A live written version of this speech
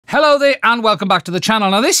Hello there and welcome back to the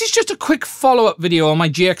channel. Now this is just a quick follow-up video on my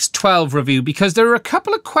GX12 review because there are a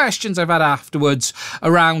couple of questions I've had afterwards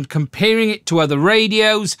around comparing it to other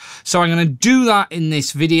radios. So I'm going to do that in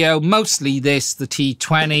this video, mostly this, the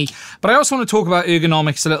T20. But I also want to talk about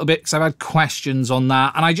ergonomics a little bit because I've had questions on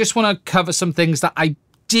that. And I just want to cover some things that I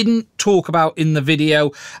didn't talk about in the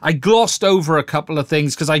video. I glossed over a couple of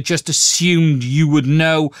things because I just assumed you would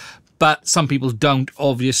know. But some people don't,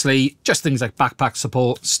 obviously. Just things like backpack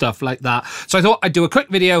support, stuff like that. So I thought I'd do a quick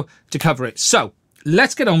video to cover it. So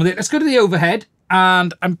let's get on with it. Let's go to the overhead.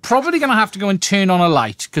 And I'm probably going to have to go and turn on a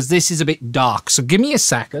light because this is a bit dark. So give me a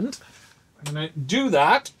second. I'm going to do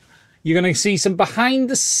that. You're going to see some behind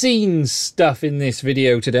the scenes stuff in this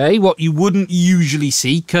video today. What you wouldn't usually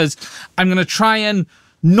see because I'm going to try and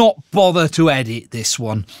not bother to edit this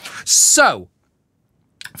one. So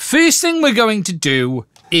first thing we're going to do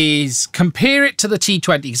is compare it to the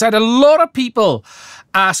T20 because I had a lot of people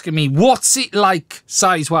asking me what's it like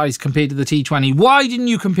size-wise compared to the T20. Why didn't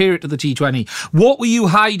you compare it to the T20? What were you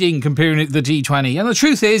hiding comparing it to the T20? And the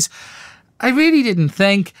truth is, I really didn't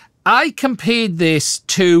think. I compared this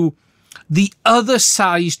to the other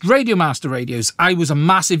sized Radiomaster radios. I was a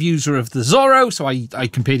massive user of the Zorro, so I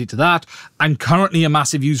compared it to that. I'm currently a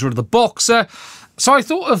massive user of the Boxer. So I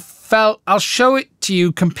thought of I'll show it to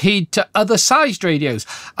you compared to other sized radios.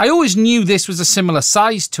 I always knew this was a similar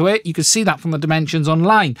size to it. You could see that from the dimensions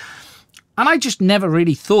online. And I just never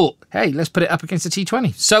really thought, hey, let's put it up against the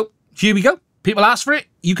T20. So here we go. People ask for it,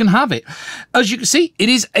 you can have it. As you can see, it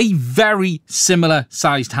is a very similar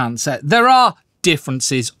sized handset. There are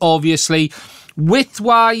differences, obviously.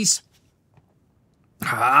 Width-wise,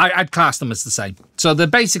 I'd class them as the same. So they're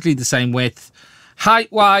basically the same width.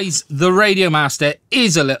 Height-wise, the Radiomaster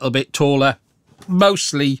is a little bit taller,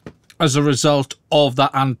 mostly as a result of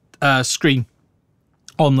that screen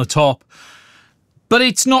on the top. But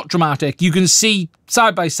it's not dramatic. You can see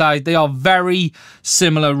side by side, they are very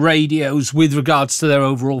similar radios with regards to their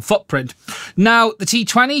overall footprint. Now, the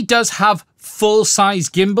T20 does have full-size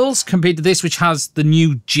gimbals compared to this, which has the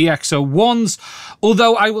new GX01s.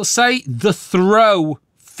 Although I will say the throw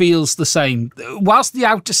feels the same. Whilst the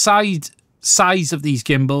outer size of these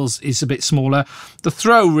gimbals is a bit smaller, the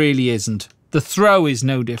throw really isn't. The throw is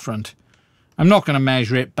no different. I'm not going to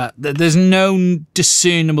measure it, but there's no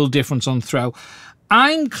discernible difference on throw.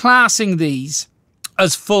 I'm classing these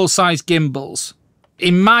as full-size gimbals.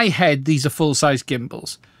 In my head, these are full-size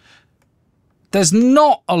gimbals. There's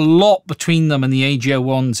not a lot between them and the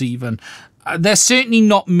AG01s even. They're certainly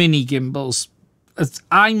not mini gimbals.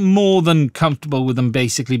 I'm more than comfortable with them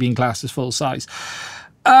basically being classed as full-size.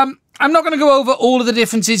 I'm not going to go over all of the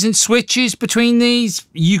differences in switches between these.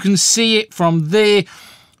 You can see it from there.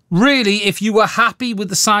 Really, if you were happy with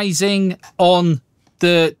the sizing on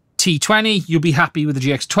the T20, you'll be happy with the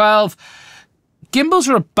GX12. Gimbals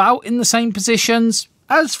are about in the same positions.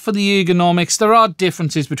 As for the ergonomics, there are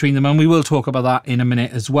differences between them, and we will talk about that in a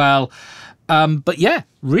minute as well. But yeah,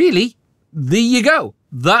 really, there you go.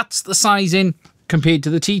 That's the sizing compared to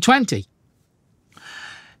the T20.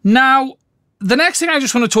 Now, the next thing I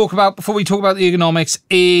just want to talk about before we talk about the ergonomics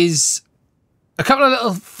is a couple of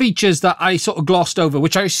little features that I sort of glossed over,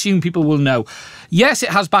 which I assume people will know. Yes, it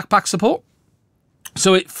has backpack support.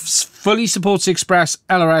 So it fully supports the Express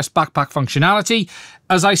LRS backpack functionality.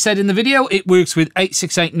 As I said in the video, it works with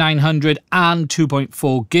 868-900 and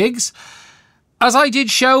 2.4 gigs. As I did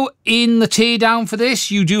show in the teardown for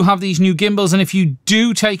this, you do have these new gimbals, and if you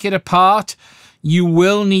do take it apart, you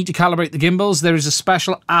will need to calibrate the gimbals. There is a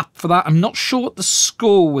special app for that. I'm not sure what the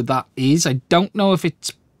score with that is. I don't know if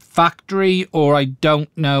it's factory or I don't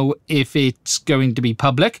know if it's going to be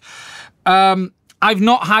public. I've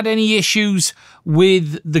not had any issues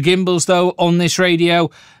with the gimbals though on this radio.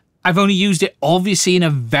 I've only used it obviously in a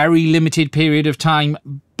very limited period of time,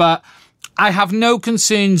 but I have no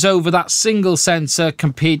concerns over that single sensor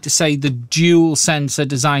compared to say the dual sensor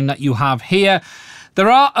design that you have here. There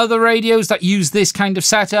are other radios that use this kind of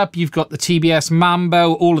setup. You've got the TBS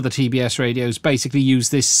Mambo. All of the TBS radios basically use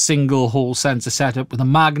this single hall sensor setup with a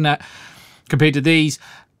magnet compared to these.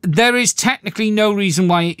 There is technically no reason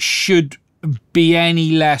why it should be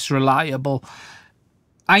any less reliable.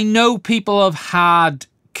 I know people have had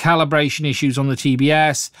calibration issues on the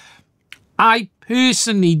TBS. I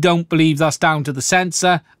personally don't believe that's down to the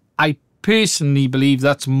sensor. I personally believe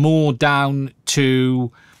that's more down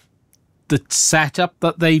to the setup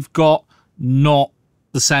that they've got, not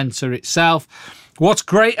the sensor itself. What's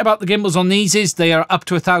great about the gimbals on these is they are up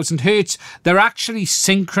to 1000 hertz. They're actually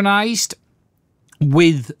synchronized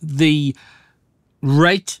with the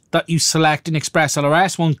rate that you select in Express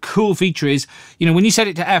LRS. One cool feature is, you know, when you set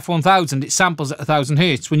it to F1000, it samples at 1000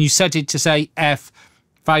 Hertz. When you set it to, say,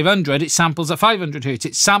 F500, it samples at 500 Hertz.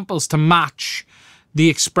 It samples to match the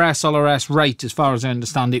Express LRS rate, as far as I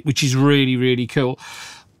understand it, which is really, really cool.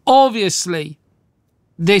 Obviously,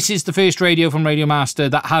 this is the first radio from Radiomaster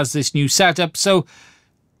that has this new setup, so,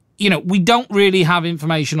 you know, we don't really have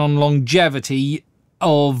information on longevity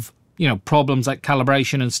of, you know, problems like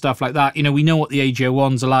calibration and stuff like that. You know, we know what the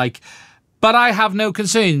AJ01s are like, but I have no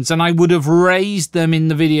concerns, and I would have raised them in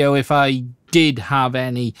the video if I did have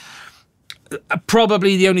any.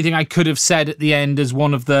 Probably the only thing I could have said at the end as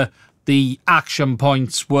one of the action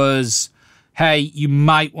points was, hey, you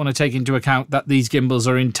might want to take into account that these gimbals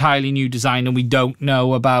are entirely new design and we don't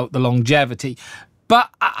know about the longevity. But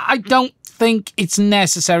I don't think it's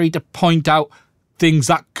necessary to point out things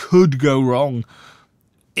that could go wrong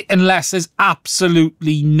unless there's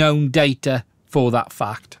absolutely known data for that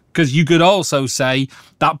fact. Because you could also say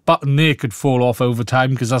that button there could fall off over time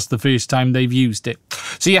because that's the first time they've used it.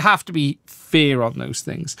 So you have to be fair on those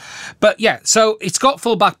things. But yeah, so it's got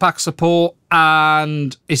full backpack support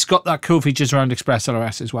and it's got that cool features around Express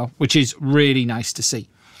LRS as well, which is really nice to see.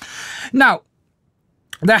 Now,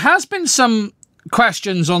 there has been some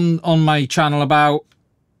questions on my channel about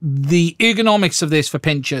the ergonomics of this for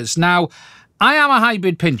pinchers. Now, I am a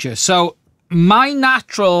hybrid pincher, so my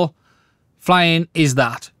natural flying is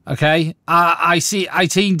that. Okay, I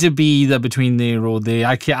seem to be either between there or there.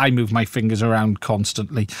 I move my fingers around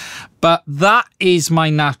constantly, but that is my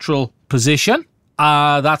natural position.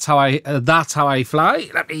 That's how I fly.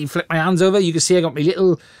 Let me flip my hands over. You can see I got my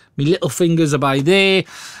little fingers are by there.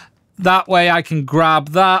 That way I can grab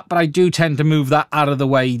that, but I do tend to move that out of the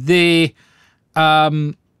way there.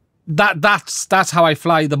 That's how I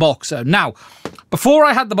fly the Boxer. Now, before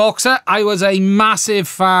I had the Boxer, I was a massive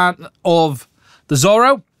fan of the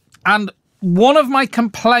Zorro. And one of my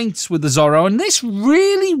complaints with the Zorro, and this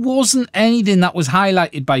really wasn't anything that was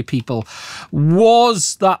highlighted by people,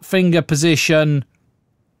 was that finger position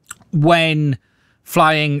when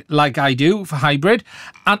flying like I do for hybrid.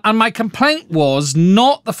 And my complaint was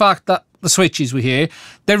not the fact that the switches were here.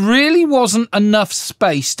 There really wasn't enough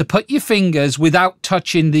space to put your fingers without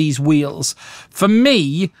touching these wheels. For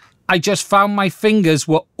me, I just found my fingers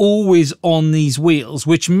were always on these wheels,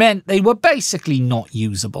 which meant they were basically not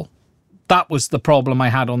usable. That was the problem I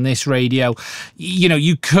had on this radio. You know,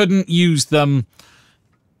 you couldn't use them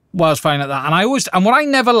while flying like that. And what I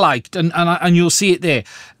never liked, and you'll see it there,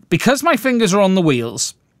 because my fingers are on the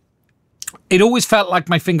wheels, it always felt like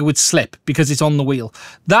my finger would slip because it's on the wheel.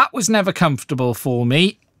 That was never comfortable for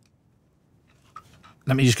me.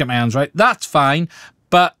 Let me just get my hands right. That's fine,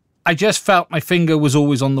 but I just felt my finger was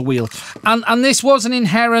always on the wheel. And this was an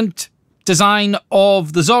inherent design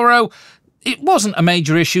of the Zorro. It wasn't a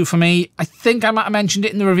major issue for me. I think I might have mentioned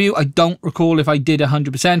it in the review. I don't recall if I did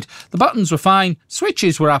 100%. The buttons were fine.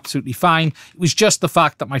 Switches were absolutely fine. It was just the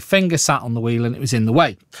fact that my finger sat on the wheel and it was in the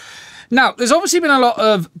way. Now, there's obviously been a lot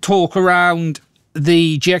of talk around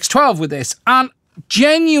the GX12 with this. And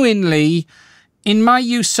genuinely, in my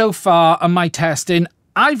use so far and my testing,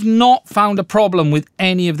 I've not found a problem with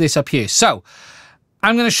any of this up here. So,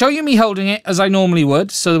 I'm going to show you me holding it as I normally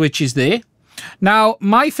would, so which is there. Now,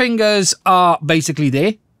 my fingers are basically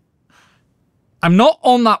there. I'm not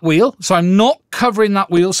on that wheel, so I'm not covering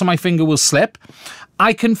that wheel, so my finger will slip.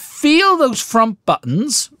 I can feel those front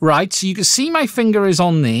buttons, right? So you can see my finger is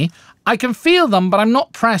on there. I can feel them, but I'm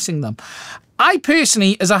not pressing them. I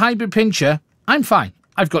personally, as a hybrid pincher, I'm fine.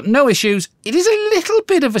 I've got no issues. It is a little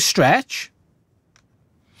bit of a stretch,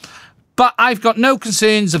 but I've got no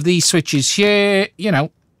concerns of these switches here. You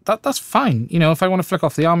know, that's fine. You know, if I want to flick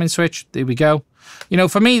off the arming switch, there we go. You know,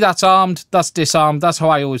 for me, that's armed, that's disarmed. That's how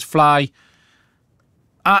I always fly.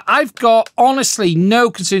 I've got, honestly,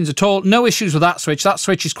 no concerns at all. No issues with that switch. That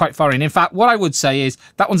switch is quite far in. In fact, what I would say is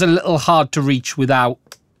that one's a little hard to reach without.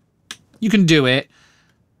 You can do it,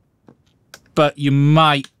 but you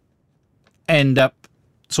might end up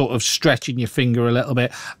sort of stretching your finger a little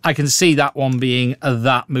bit. I can see that one being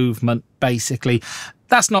that movement, basically.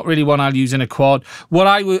 That's not really one I'll use in a quad. What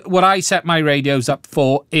I set my radios up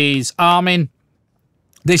for is arming.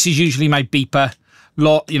 This is usually my beeper.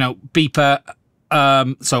 You know, beeper.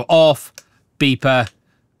 So off, beeper,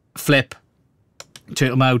 flip,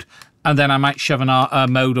 turtle mode, and then I might shove a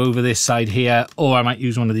mode over this side here, or I might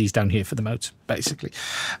use one of these down here for the modes, basically.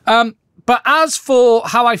 But as for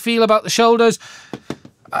how I feel about the shoulders,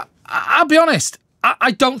 I'll be honest,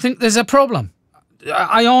 I don't think there's a problem.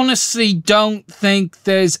 I honestly don't think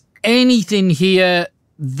there's anything here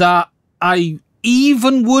that I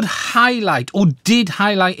even would highlight, or did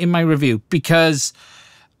highlight in my review, because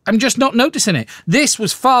I'm just not noticing it. This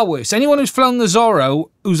was far worse. Anyone who's flown the Zorro,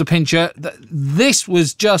 who's a pincher, this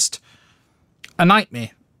was just a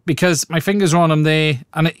nightmare, because my fingers are on them there,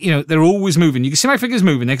 and you know, they're always moving. You can see my fingers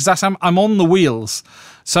moving there, because I'm on the wheels.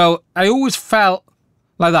 So I always felt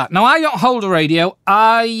like that. Now, I don't hold a radio.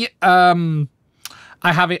 I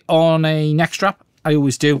have it on a neck strap. I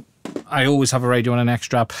always do. I always have a radio on a neck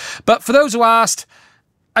strap. But for those who asked,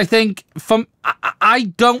 I think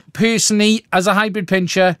I don't personally, as a hybrid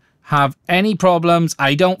pincher, have any problems.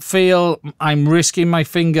 I don't feel I'm risking my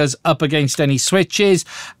fingers up against any switches.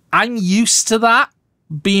 I'm used to that,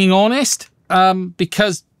 being honest,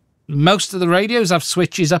 because most of the radios have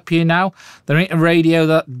switches up here now. There ain't a radio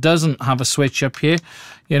that doesn't have a switch up here.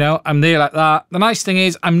 You know, I'm there like that. The nice thing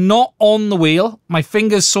is I'm not on the wheel. My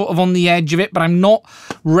finger's sort of on the edge of it, but I'm not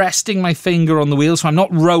resting my finger on the wheel, so I'm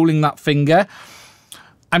not rolling that finger.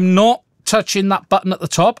 I'm not touching that button at the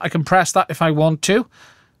top. I can press that if I want to.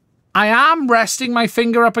 I am resting my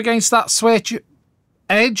finger up against that switch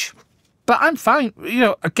edge, but I'm fine. You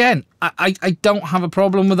know, again, I don't have a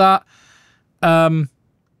problem with that.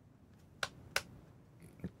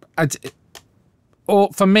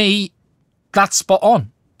 Or for me, that's spot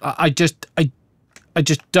on. I just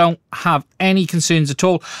don't have any concerns at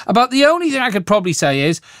all. About the only thing I could probably say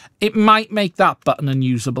is it might make that button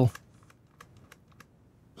unusable.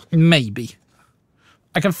 Maybe.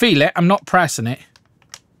 I can feel it. I'm not pressing it.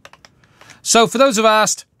 So for those who've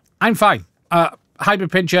asked, I'm fine.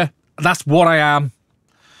 Hybrid pincher, that's what I am.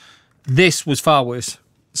 This was far worse.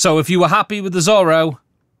 So if you were happy with the Zorro,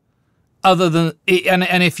 other than it,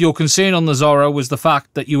 and if your concern on the Zorro was the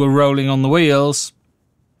fact that you were rolling on the wheels,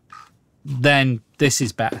 then this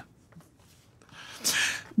is better.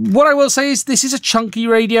 What I will say is this is a chunky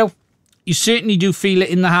radio. You certainly do feel it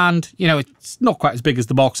in the hand. You know, it's not quite as big as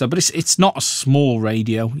the Boxer, but it's not a small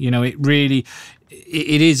radio. You know, it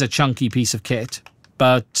is a chunky piece of kit.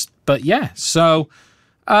 But yeah, so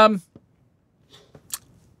I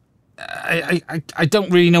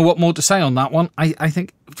don't really know what more to say on that one. I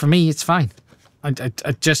think for me it's fine. I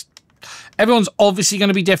just, everyone's obviously going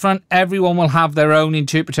to be different. Everyone will have their own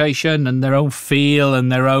interpretation and their own feel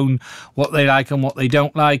and their own what they like and what they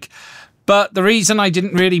don't like. But the reason I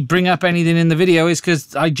didn't really bring up anything in the video is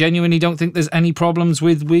because I genuinely don't think there's any problems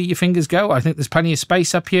with where your fingers go. I think there's plenty of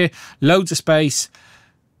space up here, loads of space.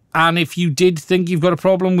 And if you did think you've got a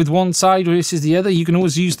problem with one side versus the other, you can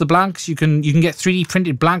always use the blanks. You can get 3D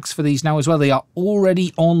printed blanks for these now as well. They are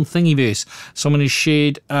already on Thingiverse. Someone has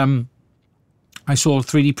shared, I saw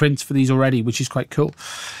 3D prints for these already, which is quite cool.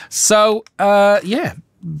 So, yeah,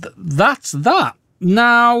 that's that.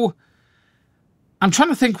 Now, I'm trying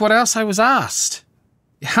to think what else I was asked.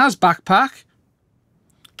 It has backpack.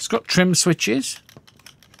 It's got trim switches.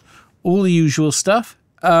 All the usual stuff.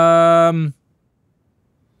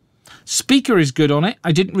 Speaker is good on it.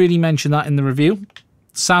 I didn't really mention that in the review.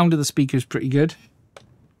 Sound of the speaker is pretty good.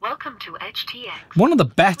 Welcome to HTX. One of the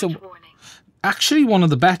better... Actually, one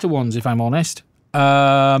of the better ones, if I'm honest.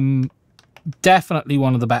 Definitely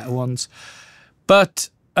one of the better ones. But,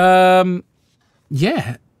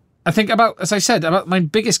 yeah. I think as I said, about my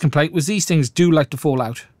biggest complaint was these things do like to fall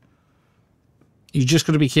out. You just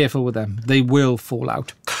got to be careful with them. They will fall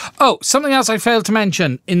out. Oh, something else I failed to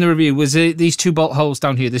mention in the review was these 2 bolt holes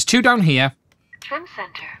down here. There's 2 down here. Trim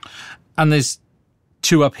center. And there's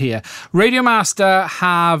 2 up here. Radiomaster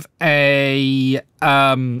have a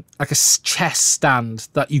like a chest stand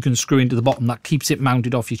that you can screw into the bottom that keeps it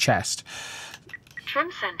mounted off your chest.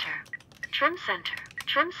 Trim center. Trim center.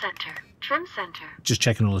 Trim center. Trim center. Just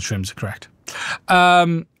checking all the trims are correct.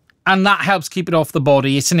 And that helps keep it off the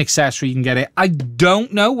body. It's an accessory. You can get it. I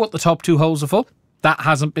don't know what the top 2 holes are for. That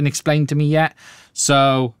hasn't been explained to me yet.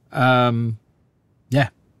 So, yeah,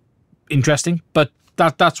 interesting. But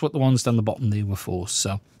that's what the ones down the bottom there were for.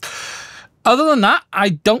 So, other than that, I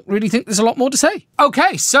don't really think there's a lot more to say.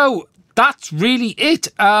 Okay, so that's really it.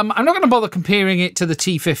 I'm not going to bother comparing it to the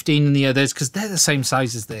T15 and the others because they're the same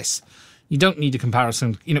size as this. You don't need a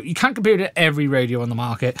comparison. You know, you can't compare it to every radio on the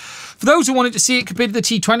market. For those who wanted to see it compared to the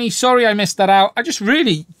T20, sorry I missed that out. I just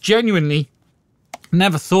really, genuinely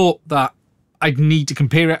never thought that I'd need to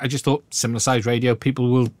compare it. I just thought similar size radio,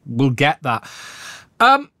 people will get that.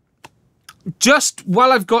 Just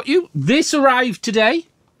while I've got you, this arrived today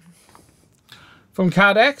from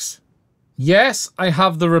Cadex. Yes, I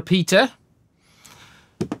have the repeater.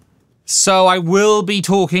 So I will be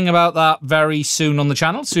talking about that very soon on the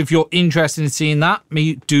channel. So if you're interested in seeing that,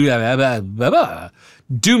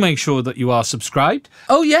 do make sure that you are subscribed.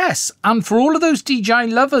 Oh yes, and for all of those DJI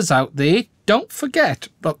lovers out there, don't forget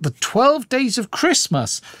that the 12 days of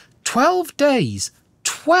Christmas, 12 days,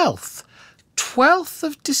 12th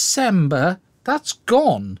of December, that's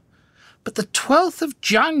gone. But the 12th of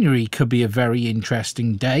January could be a very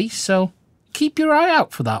interesting day, so keep your eye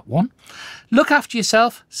out for that one. Look after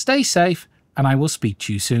yourself, stay safe, and I will speak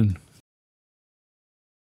to you soon.